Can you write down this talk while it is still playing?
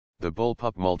The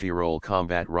Bullpup multirole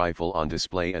combat rifle on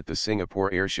display at the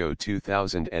Singapore Airshow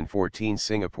 2014.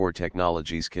 Singapore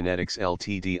Technologies Kinetics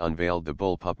Ltd unveiled the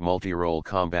Bullpup multirole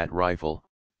combat rifle,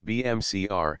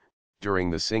 BMCR, during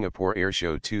the Singapore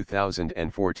Airshow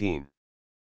 2014.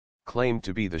 Claimed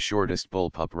to be the shortest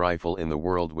bullpup rifle in the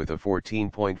world with a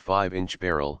 14.5-inch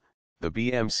barrel, the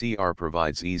BMCR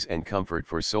provides ease and comfort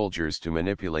for soldiers to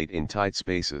manipulate in tight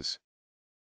spaces.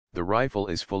 The rifle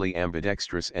is fully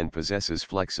ambidextrous and possesses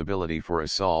flexibility for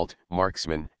assault,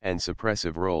 marksman, and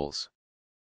suppressive roles.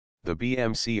 The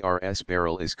BMCR's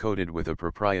barrel is coated with a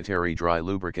proprietary dry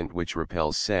lubricant which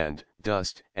repels sand,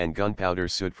 dust, and gunpowder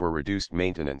soot for reduced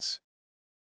maintenance.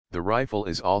 The rifle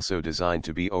is also designed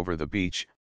to be over the beach,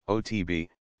 OTB,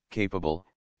 capable,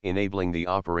 enabling the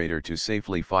operator to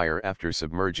safely fire after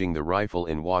submerging the rifle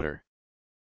in water.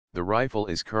 The rifle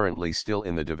is currently still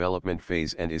in the development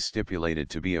phase and is stipulated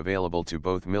to be available to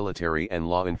both military and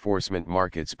law enforcement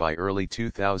markets by early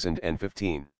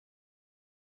 2015.